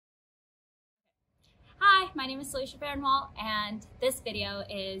Hi, my name is Alicia Barinwall, and this video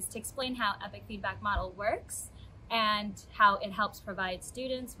is to explain how Epic Feedback Model works and how it helps provide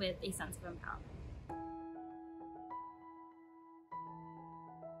students with a sense of empowerment.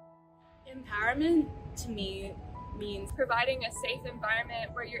 Empowerment to me means providing a safe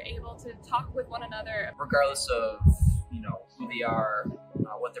environment where you're able to talk with one another. Regardless of, who they are,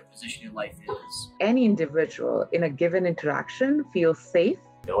 what their position in life is. Any individual in a given interaction feels safe.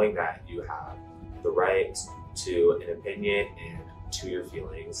 Knowing that you have the right to an opinion and to your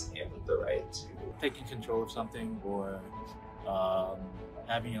feelings and the right to taking control of something or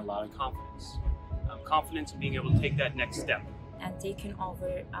having a lot of confidence. Confidence in being able to take that next step. And taking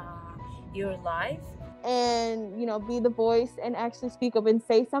over your life. And be the voice and actually speak up and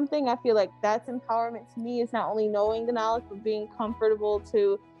say something. I feel like that's empowerment to me. It's not only knowing the knowledge, but being comfortable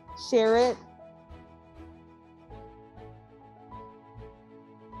to share it.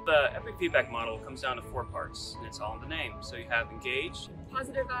 The Epic Feedback Model comes down to 4 parts, and it's all in the name. So you have engage,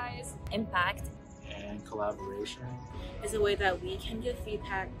 Positivize, impact, and collaboration. is a way that we can give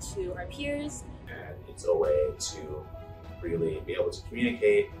feedback to our peers. and it's a way to really be able to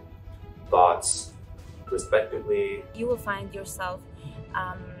communicate thoughts respectively. You will find yourself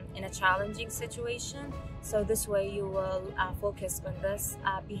in a challenging situation. So this way you will focus on this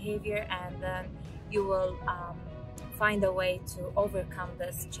behavior, and then you will find a way to overcome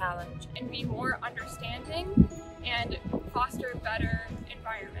this challenge. And be more understanding and foster better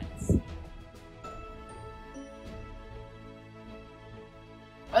environments.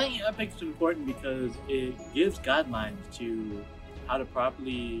 I think Epic is important because it gives guidelines to how to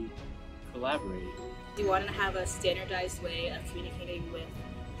properly collaborate. We want to have a standardized way of communicating with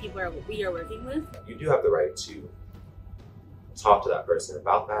people we are working with. You do have the right to talk to that person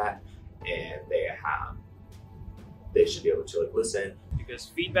about that, and they should be able to listen. because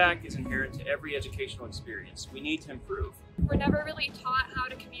feedback is inherent to every educational experience. We need to improve. We're never really taught how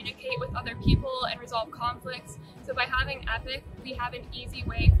to communicate with other people and resolve conflicts. So by having Epic, we have an easy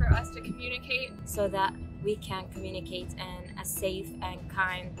way for us to communicate. So that we can communicate in a safe and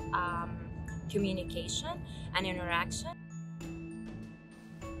kind communication and interaction.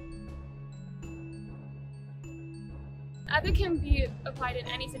 Epic can be applied in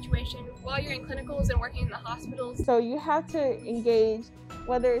any situation while you're in clinicals and working in the hospitals. So you have to engage,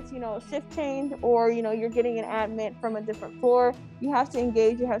 whether it's, shift change or, you're getting an admit from a different floor. You have to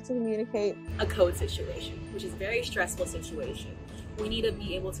engage, you have to communicate. A code situation, which is a very stressful situation. We need to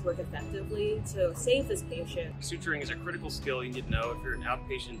be able to work effectively to save this patient. Suturing is a critical skill you need to know if you're an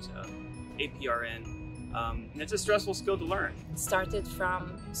outpatient APRN. And it's a stressful skill to learn. It started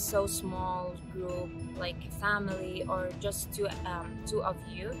from so small group, like family or just two of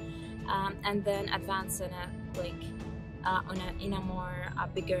you, and then advance in a more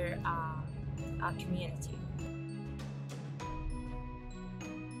bigger community.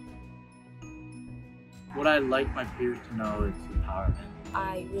 What I'd like my peers to know is empowerment.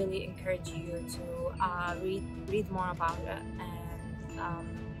 I really encourage you to read more about it and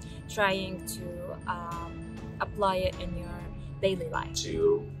trying to apply it in your daily life.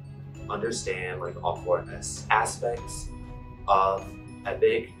 To understand all 4 aspects of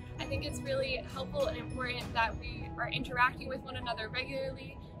Epic. I think it's really helpful and important that we are interacting with one another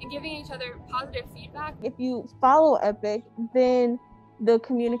regularly and giving each other positive feedback. If you follow Epic, then the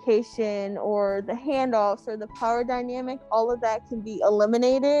communication or the handoffs or the power dynamic, all of that can be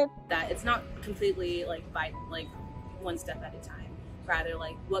eliminated. That it's not completely by one step at a time. Rather,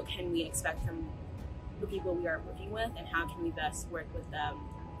 what can we expect from the people we are working with, and how can we best work with them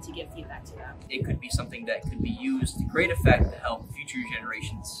to give feedback to them. It could be something that could be used to great effect to help future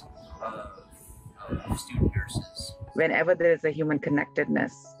generations of student nurses. Whenever there is a human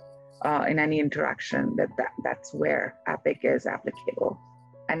connectedness in any interaction, that's where Epic is applicable.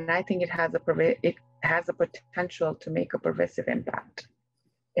 And I think it has a potential to make a pervasive impact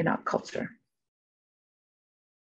in our culture.